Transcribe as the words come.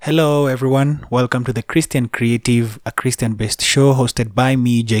Hello, everyone. Welcome to the Christian Creative, a Christian based show hosted by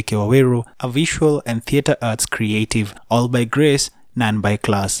me, JK Waweru, a visual and theater arts creative, all by grace, none by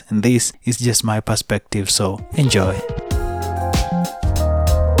class. And this is just my perspective, so enjoy.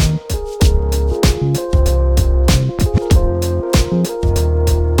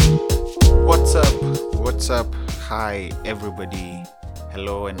 What's up? Hi, everybody.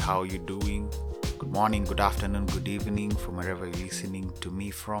 Hello, and how you doing? Good morning, good afternoon, good evening from wherever you're listening to me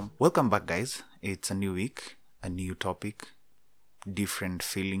from. Welcome back, guys. It's a new week, a new topic, different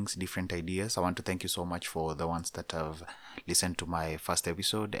feelings, different ideas. I want to thank you so much for the ones that have listened to my first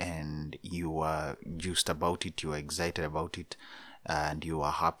episode and you are juiced about it, you are excited about it, and you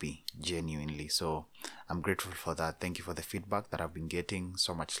are happy, genuinely. So I'm grateful for that. Thank you for the feedback that I've been getting,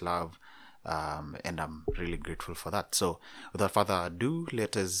 so much love, and I'm really grateful for that. So without further ado,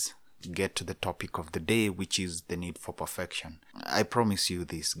 let us get to the topic of the day, which is the need for perfection. I promise you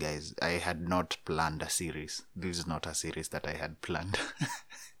this, guys, I had not planned a series. This is not a series that I had planned.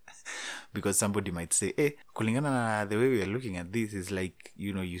 Because somebody might say, hey, kulingana na the way we are looking at this is like,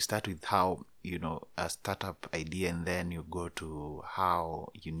 you start with how, a startup idea, and then you go to how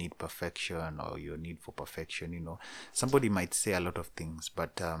you need perfection or your need for perfection. Somebody might say a lot of things,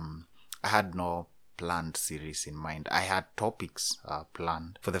 but I had no planned series in mind. I had topics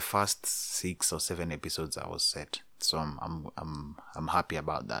planned for the first 6 or 7 episodes. I was set, so I'm happy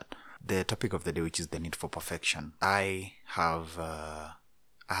about that. The topic of the day, which is the need for perfection. I have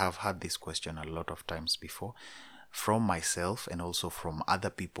had this question a lot of times before, from myself and also from other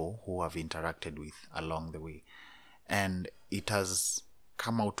people who have interacted with along the way, and it has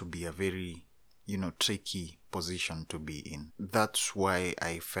come out to be a very tricky position to be in. That's why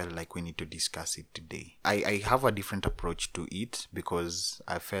I felt like we need to discuss it today. I have a different approach to it, because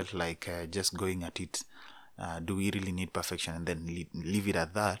I felt like just going at it, do we really need perfection, and then leave it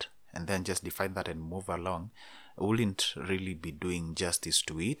at that, and then just define that and move along, wouldn't really be doing justice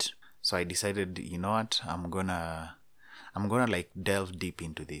to it. So I decided, you know what, I'm gonna like delve deep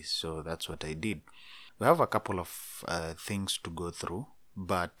into this. So that's what I did. We have a couple of things to go through,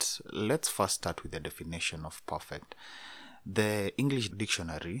 but let's first start with the definition of perfect. The English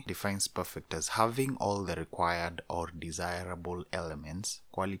dictionary defines perfect as having all the required or desirable elements,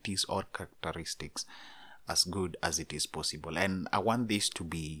 qualities, or characteristics as good as it is possible. And I want this to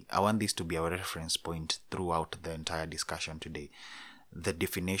be our reference point throughout the entire discussion today. The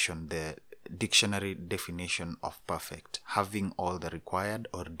dictionary definition of perfect: having all the required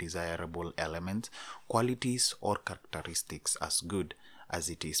or desirable elements, qualities, or characteristics as good as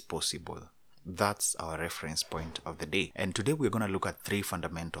it is possible. That's our reference point of the day. And today we're going to look at 3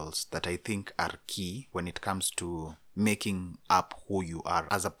 fundamentals that I think are key when it comes to making up who you are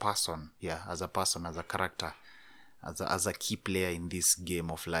as a person, as a character, as a key player in this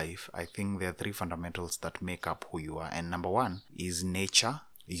game of life. I think there are 3 fundamentals that make up who you are. And number 1 is nature,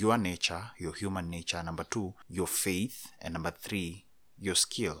 your human nature. Number 2, your faith. And number 3, your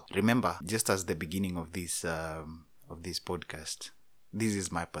skill. Remember, just as the beginning of this podcast, this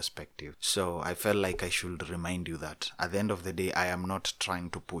is my perspective. So I felt like I should remind you that at the end of the day, I am not trying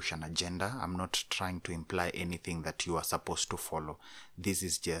to push an agenda. I'm not trying to imply anything that you are supposed to follow. This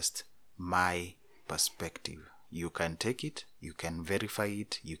is just my perspective. You can take it, you can verify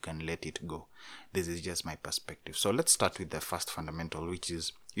it, you can let it go. This is just my perspective. So let's start with the first fundamental, which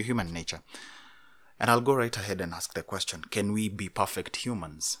is your human nature. And I'll go right ahead and ask the question, can we be perfect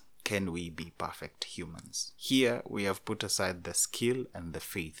humans? Can we be perfect humans? Here we have put aside the skill and the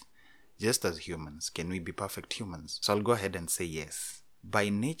faith. Just as humans, can we be perfect humans? So I'll go ahead and say yes. By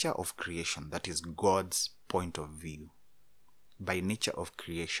nature of creation, that is God's point of view. By nature of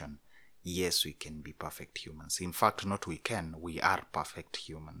creation, yes, we can be perfect humans. In fact, we are perfect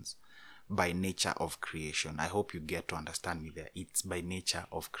humans. By nature of creation. I hope you get to understand me there. It's by nature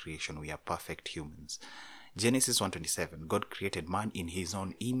of creation we are perfect humans. Genesis 1:27, God created man in his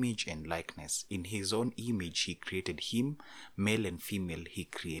own image and likeness. In his own image he created him, male and female he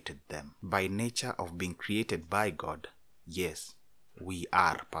created them. By nature of being created by God, yes, we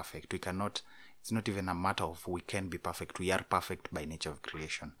are perfect. It's not even a matter of we can be perfect. We are perfect by nature of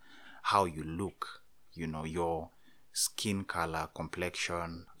creation. How you look, your skin color,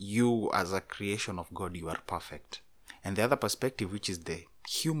 complexion, you as a creation of God, you are perfect. And the other perspective, which is the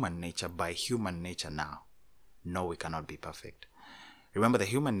human nature, by human nature now, no, we cannot be perfect. Remember, the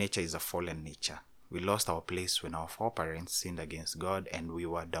human nature is a fallen nature. We lost our place when our foreparents sinned against God, and we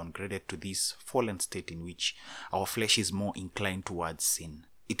were downgraded to this fallen state in which our flesh is more inclined towards sin.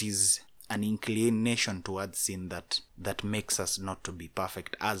 It is an inclination towards sin that makes us not to be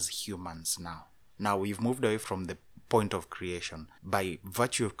perfect as humans now. Now we've moved away from the point of creation. By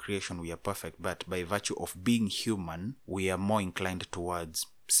virtue of creation, we are perfect, but by virtue of being human, we are more inclined towards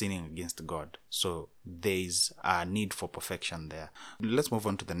sinning against God. So there is a need for perfection there. Let's move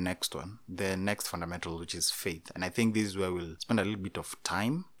on to the next one, the next fundamental, which is faith. And I think this is where we'll spend a little bit of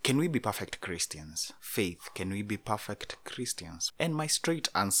time. Can we be perfect Christians? Faith, can we be perfect Christians? And my straight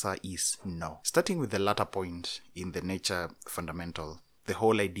answer is no. Starting with the latter point in the nature fundamental, the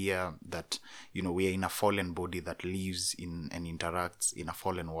whole idea that, we are in a fallen body that lives in and interacts in a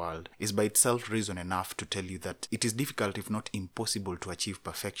fallen world is by itself reason enough to tell you that it is difficult, if not impossible, to achieve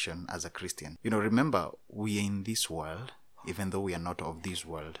perfection as a Christian. Remember, we are in this world, even though we are not of this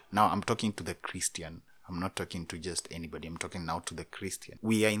world. Now, I'm talking to the Christian. I'm not talking to just anybody. I'm talking now to the Christian.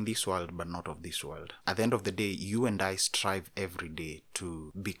 We are in this world, but not of this world. At the end of the day, you and I strive every day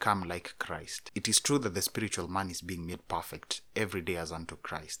to become like Christ. It is true that the spiritual man is being made perfect every day as unto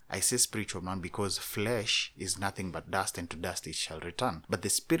Christ. I say spiritual man because flesh is nothing but dust, and to dust it shall return. But the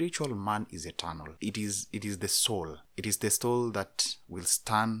spiritual man is eternal. It is the soul. It is the soul that will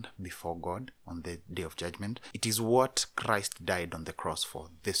stand before God on the day of judgment. It is what Christ died on the cross for,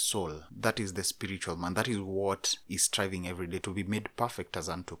 the soul. That is the spiritual man. That is what is striving every day to be made perfect as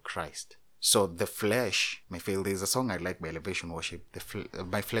unto Christ. So the flesh may fail. There's a song I like by Elevation Worship.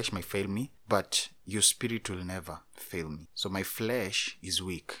 My flesh may fail me, but your spirit will never fail me. So my flesh is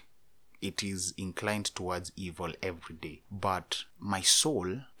weak. It is inclined towards evil every day. But my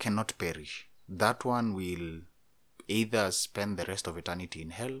soul cannot perish. That one will either spend the rest of eternity in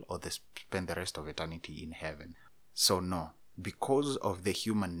hell or spend the rest of eternity in heaven. So no, because of the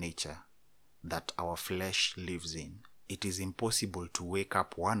human nature that our flesh lives in, it is impossible to wake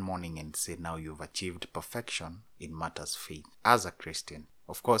up one morning and say, now you've achieved perfection in matters faith as a Christian.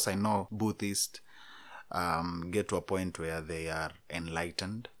 Of course, I know Buddhists get to a point where they are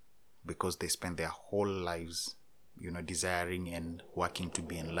enlightened because they spend their whole lives, desiring and working to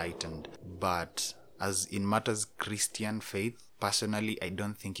be enlightened. But as in matters Christian faith, personally, I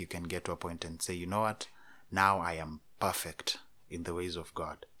don't think you can get to a point and say, you know what, now I am perfect in the ways of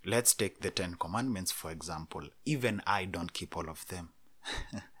God. Let's take the 10 Commandments, for example. Even I don't keep all of them.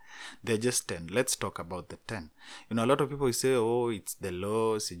 They're just 10. Let's talk about the 10. A lot of people say, oh, it's the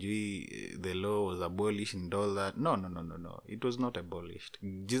law, the law was abolished and all that. No. It was not abolished.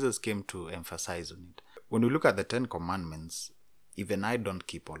 Jesus came to emphasize on it. When we look at the 10 Commandments, even I don't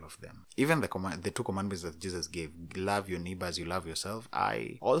keep all of them. Even the 2 commandments that Jesus gave, love your neighbor as you love yourself,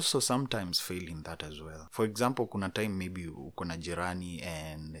 I also sometimes fail in that as well. For example, kuna time maybe uko na jirani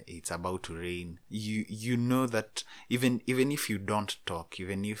and it's about to rain. You know that even if you don't talk,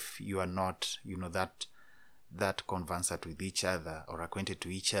 even if you are not, that conversant with each other or acquainted to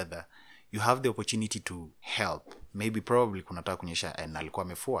each other, you have the opportunity to help. Maybe probably kunataka kunyesha and alikuwa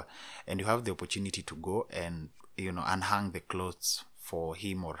amefua, and you have the opportunity to go and unhang the clothes for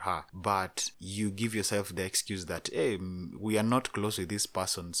him or her, but you give yourself the excuse that, hey, we are not close with this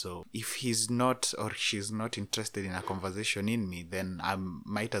person, so if he's not or she's not interested in a conversation in me, then I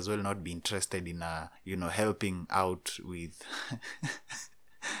might as well not be interested in helping out with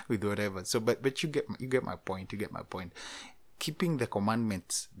with whatever. So but you get my point. Keeping the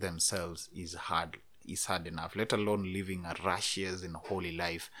commandments themselves is hard enough, let alone living a righteous and holy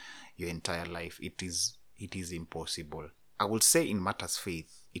life your entire life. It is impossible. I will say in matters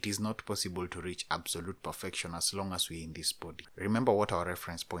faith, it is not possible to reach absolute perfection as long as we are in this body. Remember what our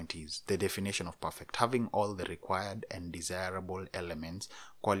reference point is, the definition of perfect: having all the required and desirable elements,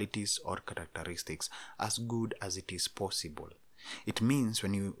 qualities or characteristics as good as it is possible. It means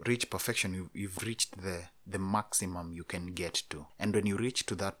when you reach perfection, you've reached the maximum you can get to. And when you reach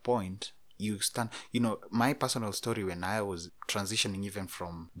to that point, you stand. My personal story, when I was transitioning even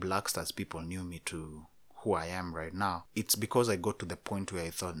from Blackstars, people knew me to who I am right now. It's because I got to the point where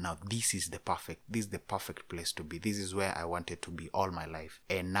I thought, now this is the perfect place to be. This is where I wanted to be all my life.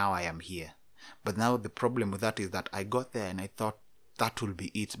 And now I am here. But now the problem with that is that I got there and I thought that will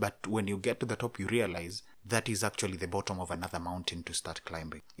be it. But when you get to the top, you realize that is actually the bottom of another mountain to start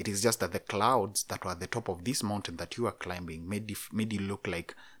climbing. It is just that the clouds that were at the top of this mountain that you are climbing made you look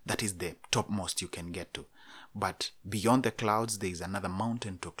like that is the topmost you can get to. But beyond the clouds, there is another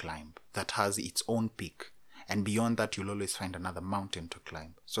mountain to climb that has its own peak. And beyond that, you'll always find another mountain to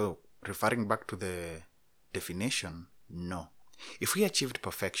climb. So, referring back to the definition, no. If we achieved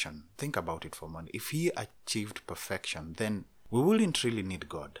perfection, think about it for a moment. If we achieved perfection, then we wouldn't really need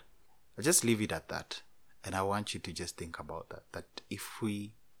God. I'll just leave it at that. And I want you to just think about that. That if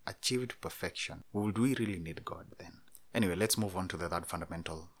we achieved perfection, would we really need God then? Anyway, let's move on to the third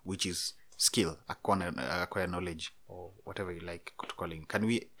fundamental, which is skill, acquire knowledge, or whatever you like to call it. Can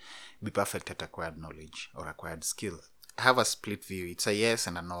we be perfect at acquired knowledge or acquired skill? I have a split view. It's a yes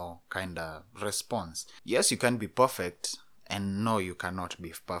and a no kind of response. Yes, you can be perfect, and no, you cannot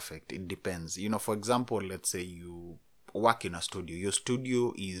be perfect. It depends. For example, let's say you work in a studio. Your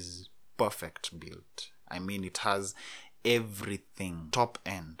studio is perfect built. I mean, it has everything top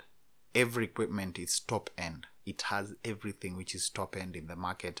end. Every equipment is top end. It has everything which is top end in the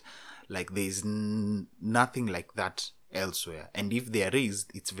market. Like there's nothing like that elsewhere, and if there is,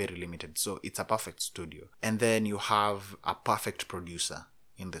 it's very limited. So it's a perfect studio. And then you have a perfect producer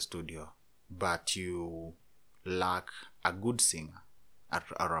in the studio, but you lack a good singer,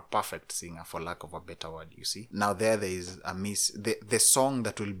 or a perfect singer, for lack of a better word. You see, now there is a the song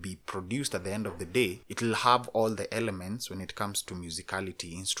that will be produced at the end of the day, it will have all the elements when it comes to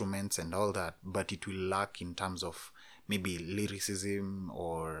musicality, instruments and all that, but it will lack in terms of maybe lyricism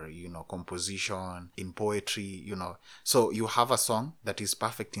or composition in poetry. So you have a song that is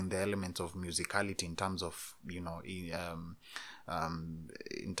perfect in the elements of musicality, in terms of in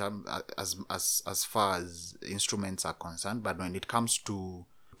terms as far as instruments are concerned, but when it comes to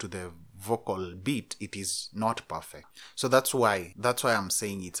the vocal beat, it is not perfect. So that's why I'm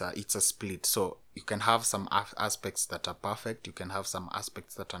saying it's a split. So you can have some aspects that are perfect, you can have some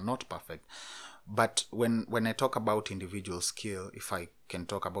aspects that are not perfect. But when I talk about individual skill, if I can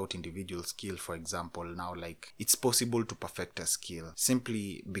talk about individual skill, for example, now, like, it's possible to perfect a skill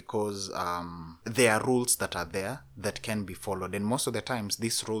simply because there are rules that are there that can be followed, and most of the times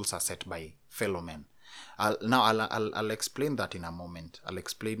these rules are set by fellow men. I'll explain that in a moment. I'll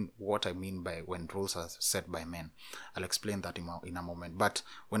explain what I mean by when rules are set by men. I'll explain that in a moment. But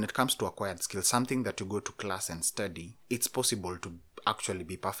when it comes to acquired skills, something that you go to class and study, it's possible to actually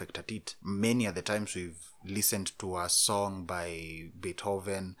be perfect at it. Many of the times we've listened to a song by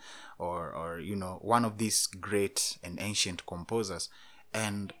Beethoven or one of these great and ancient composers,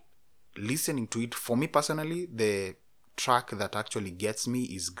 and listening to it, for me personally, the track that actually gets me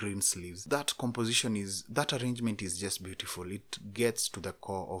is Greensleeves. That arrangement is just beautiful. It gets to the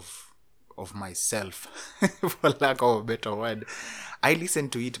core of myself, for lack of a better word. I listen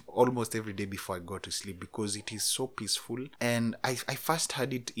to it almost every day before I go to sleep because it is so peaceful. And I first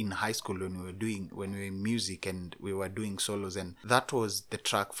heard it in high school when we were in music and we were doing solos, and that was the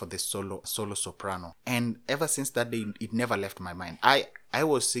track for the solo soprano. And ever since that day, it never left my mind. I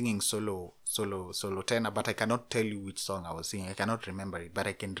was singing solo tenor, but I cannot tell you which song I was singing. I cannot remember it, but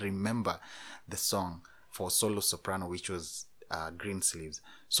I can remember the song for solo soprano, which was Greensleeves.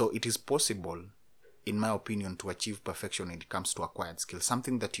 So it is possible, in my opinion, to achieve perfection when it comes to acquired skills.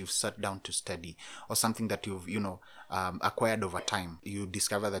 Something that you've sat down to study, or something that you've acquired over time. You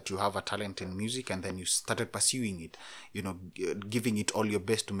discover that you have a talent in music, and then you started pursuing it, giving it all your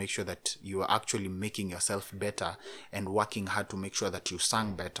best to make sure that you are actually making yourself better and working hard to make sure that you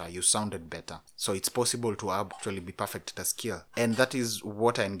sang better, you sounded better. So it's possible to actually be perfect at a skill. And that is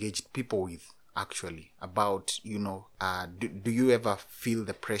what I engaged people with, actually, about do you ever feel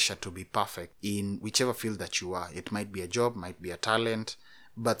the pressure to be perfect in whichever field that you are? It might be a job, might be a talent,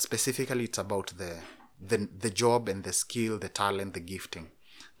 but specifically it's about the job and the skill, the talent, the gifting.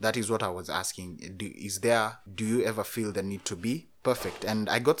 That is what I was asking. Do you ever feel the need to be perfect? And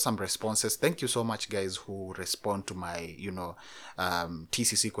I got some responses. Thank you so much, guys, who respond to my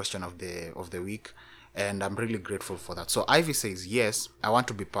TCC question of the week, and I'm really grateful for that. So Ivy says, yes, I want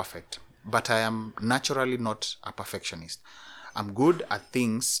to be perfect, but I am naturally not a perfectionist. I'm good at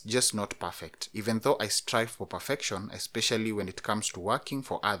things, just not perfect. Even though I strive for perfection, especially when it comes to working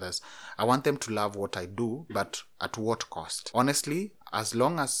for others, I want them to love what I do, but at what cost? Honestly, as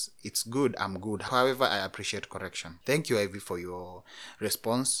long as it's good, I'm good. However, I appreciate correction. Thank you, Ivy, for your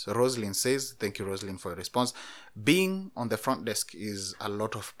response. Rosalind says, thank you, Rosalind, for your response. Being on the front desk is a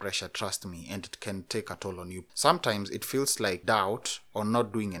lot of pressure, trust me, and it can take a toll on you. Sometimes it feels like doubt or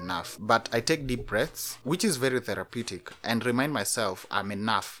not doing enough, but I take deep breaths, which is very therapeutic, and remind myself I'm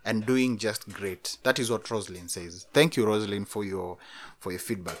enough and doing just great. That is what Rosalind says. Thank you, Rosalind, for your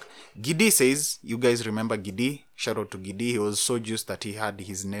feedback. Gidi says, you guys remember Gidi? Shout out to Gidi. He was so juiced that he had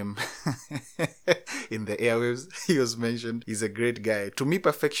his name in the airwaves. He was mentioned. He's a great guy. To me,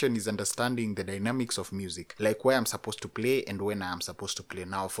 perfection is understanding the dynamics of music, like where I'm supposed to play and when I'm supposed to play.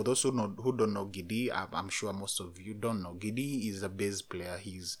 Now, for those who don't know Gidi, I'm sure most of you don't know. Gidi is a bass player.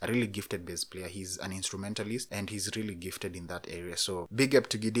 He's a really gifted bass player. He's an instrumentalist, and he's really gifted in that area. So big up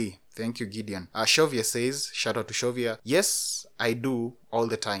to Gidi. Thank you, Gideon. Shovia says, shout out to Shovia. Yes, I do all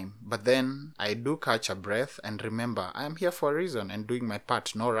the time, but then I do catch a breath and remember I am here for a reason and doing my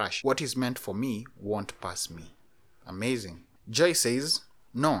part, no rush. What is meant for me won't pass me. Amazing. Joy says,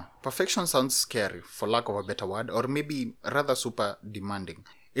 No, perfection sounds scary, for lack of a better word, or maybe rather super demanding.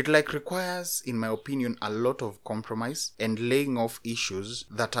 It requires, in my opinion, a lot of compromise and laying off issues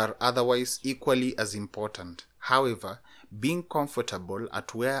that are otherwise equally as important. However, being comfortable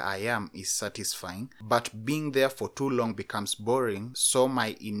at where I am is satisfying, but being there for too long becomes boring, so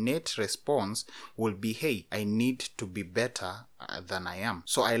my innate response will be, hey, I need to be better than I am.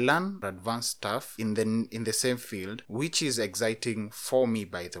 So I learn advanced stuff in the same field, which is exciting for me,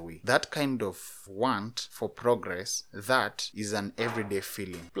 by the way. That kind of want for progress, that is an everyday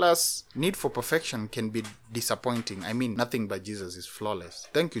feeling. Plus, need for perfection can be disappointing. I mean, nothing but Jesus is flawless.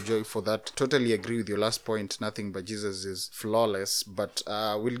 Thank you, Joy, for that. Totally agree with your last point. Nothing but Jesus is flawless, but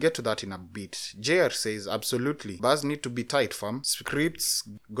we'll get to that in a bit. JR says, absolutely. Bars need to be tight, fam. Scripts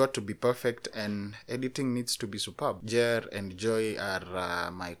got to be perfect, and editing needs to be superb. JR and Joy are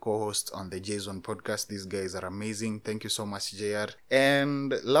my co-hosts on the Jason podcast. These guys are amazing. Thank you so much, JR.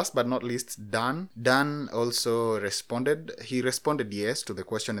 And last but not least, Dan also responded. He responded yes to the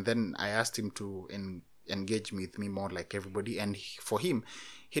question, and then I asked him to engage with me more like everybody, and for him,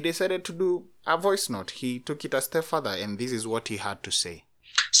 he decided to do a voice note. He took it a step further, and this is what he had to say.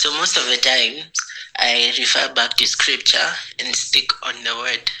 So most of the time, I refer back to scripture and stick on the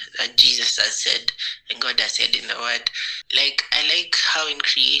word that Jesus has said and God has said in the word. I like how in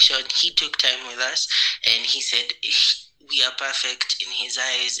creation, he took time with us and he said, we are perfect in his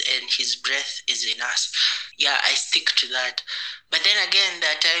eyes and his breath is in us. Yeah, I stick to that. But then again,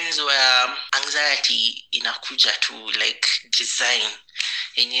 there are times where anxiety inakuja to design.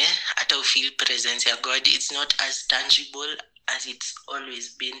 Yenye, hata ufeel presence ya God, it's not as tangible as it's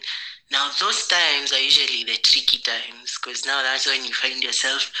always been. Now, those times are usually the tricky times, because now that's when you find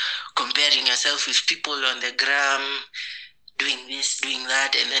yourself comparing yourself with people on the gram, doing this, doing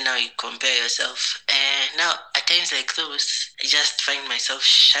that, and then now you compare yourself. And now, at times like those, I just find myself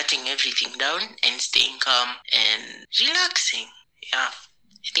shutting everything down and staying calm and relaxing. Yeah,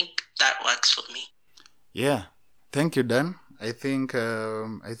 I think that works for me. Yeah, thank you, Dan. I think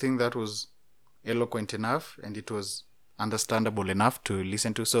that was eloquent enough, and it was understandable enough to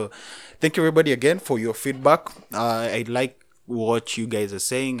listen to. So thank you everybody again for your feedback. I like what you guys are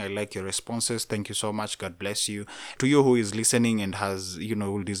saying. I like your responses. Thank you so much. God bless you. To you who is listening and has,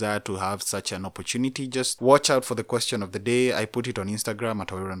 will desire to have such an opportunity, just watch out for the question of the day. I put it on Instagram at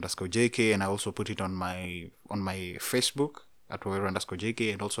 @Waweru_JK, and I also put it on my Facebook at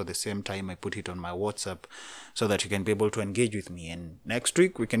 @Waweru_JK, and also at the same time I put it on my WhatsApp so that you can be able to engage with me, and next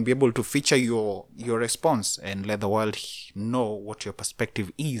week we can be able to feature your response and let the world know what your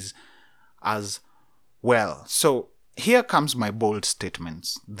perspective is as well. So here comes my bold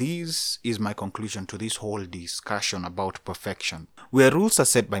statements. This is my conclusion to this whole discussion about perfection. Where rules are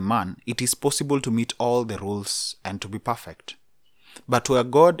set by man, it is possible to meet all the rules and to be perfect. But where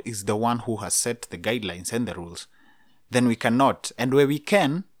God is the one who has set the guidelines and the rules, then we cannot, and where we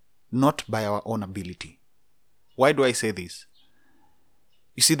can, not by our own ability. Why do I say this?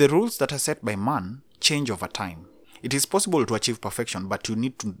 You see, the rules that are set by man change over time. It is possible to achieve perfection, but you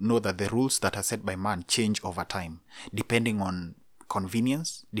need to know that the rules that are set by man change over time, depending on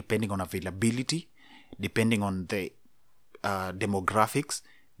convenience, depending on availability, depending on the demographics,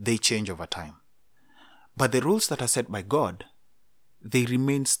 they change over time. But the rules that are set by God, they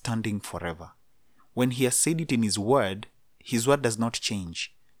remain standing forever. When he has said it in his word does not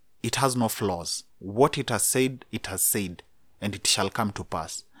change. It has no flaws. What it has said, and it shall come to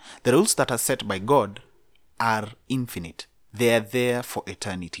pass. The rules that are set by God are infinite. They are there for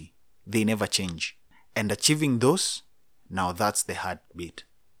eternity. They never change. And achieving those, now that's the hard bit.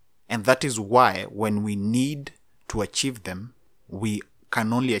 And that is why when we need to achieve them, we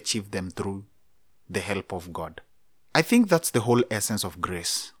can only achieve them through the help of God. I think that's the whole essence of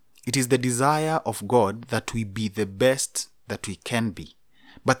grace. It is the desire of God that we be the best that we can be.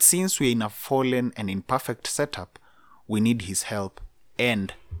 But since we are in a fallen and imperfect setup, we need his help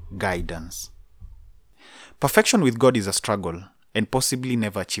and guidance. Perfection with God is a struggle and possibly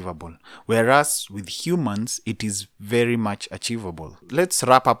never achievable, whereas with humans, it is very much achievable. Let's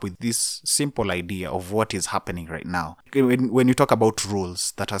wrap up with this simple idea of what is happening right now. When you talk about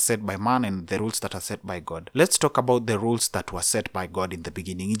rules that are set by man and the rules that are set by God, let's talk about the rules that were set by God in the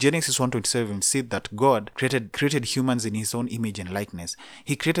beginning. In Genesis 1:27, we see that God created humans in his own image and likeness.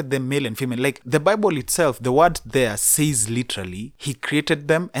 He created them male and female. Like the Bible itself, the word there says literally, he created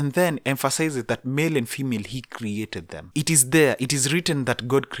them, and then emphasizes that male and female, he created them. It is there. It is written that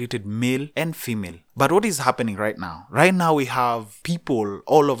God created male and female. But what is happening right now? Right now we have people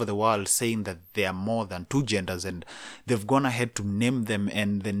all over the world saying that there are more than 2 genders, and they've gone ahead to name them,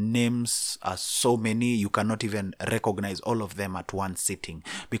 and the names are so many you cannot even recognize all of them at one sitting,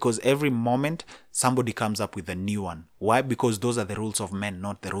 because every moment somebody comes up with a new one. Why? Because those are the rules of men,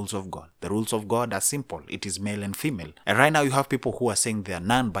 not the rules of God. The rules of God are simple. It is male and female. And right now you have people who are saying they are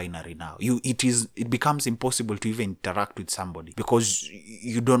non-binary now. It becomes impossible to even interact with somebody because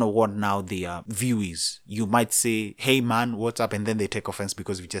you don't know what now their view is. You might say, hey man, what's up? And then they take offense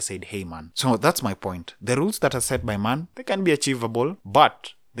because you just said, hey man. So that's my point. The rules that are set by man, they can be achievable,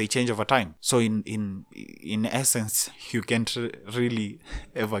 but they change over time. So in essence, you can't really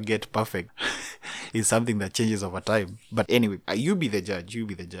ever get perfect. It's something that changes over time. But anyway, you be the judge.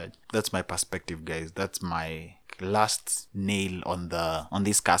 That's my perspective, guys. That's my last nail on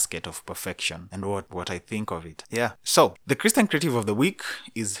this casket of perfection and what I think of it. Yeah. So the Christian creative of the week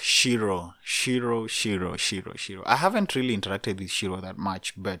is Shiro. I haven't really interacted with Shiro that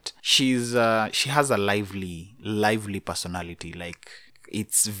much, but she has a lively personality. Like,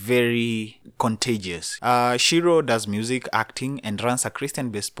 it's very contagious. Shiro does music, acting, and runs a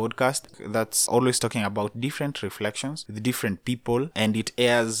Christian-based podcast that's always talking about different reflections with different people, and it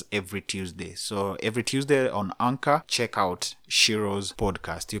airs every Tuesday. So every Tuesday on Anchor, check out Shiro's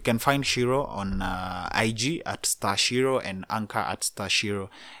podcast. You can find Shiro on IG at @StarShiro and Anchor at @StarShiro,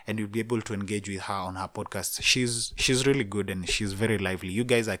 and you'll be able to engage with her on her podcast. She's really good and she's very lively. You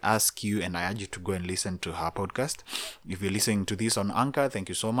guys, I ask you and I urge you to go and listen to her podcast. If you're listening to this on Anchor, thank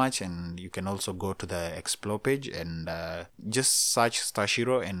you so much. And you can also go to the Explore page and just search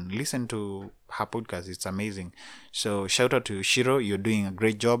StarShiro and listen to her podcast. It's amazing. So shout out to Shiro. You're doing a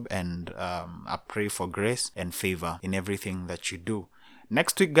great job, and I pray for grace and favor in everything that you do.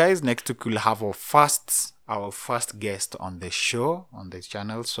 Next week, guys, we'll have our first guest on the show, on this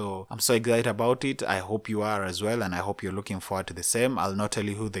channel. So I'm so excited about it. I hope you are as well, and I hope you're looking forward to the same. I'll not tell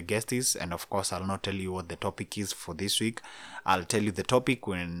you who the guest is, and of course I'll not tell you what the topic is for this week. I'll tell you the topic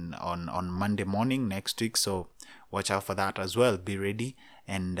when on Monday morning next week. So watch out for that as well. Be ready.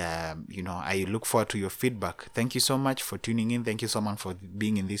 And, I look forward to your feedback. Thank you so much for tuning in. Thank you so much for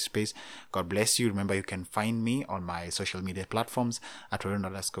being in this space. God bless you. Remember, you can find me on my social media platforms at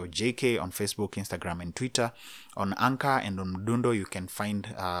 @Reverend_JK on Facebook, Instagram, and Twitter. On Anchor and on Mdundo, you can find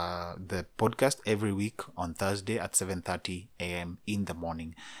the podcast every week on Thursday at 7:30 a.m. in the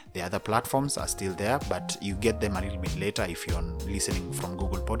morning. The other platforms are still there, but you get them a little bit later if you're listening from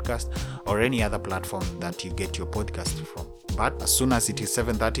Google Podcast or any other platform that you get your podcast from. But as soon as it is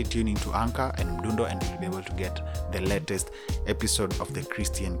 7:30, tune into Anchor and Mdundo, and you'll be able to get the latest episode of the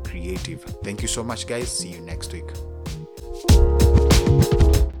Christian Creative. Thank you so much, guys. See you next week.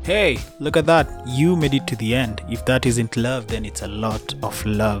 Hey, look at that. You made it to the end. If that isn't love, then it's a lot of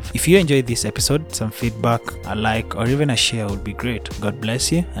love. If you enjoyed this episode, some feedback, a like, or even a share would be great. God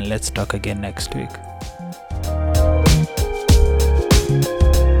bless you, and let's talk again next week.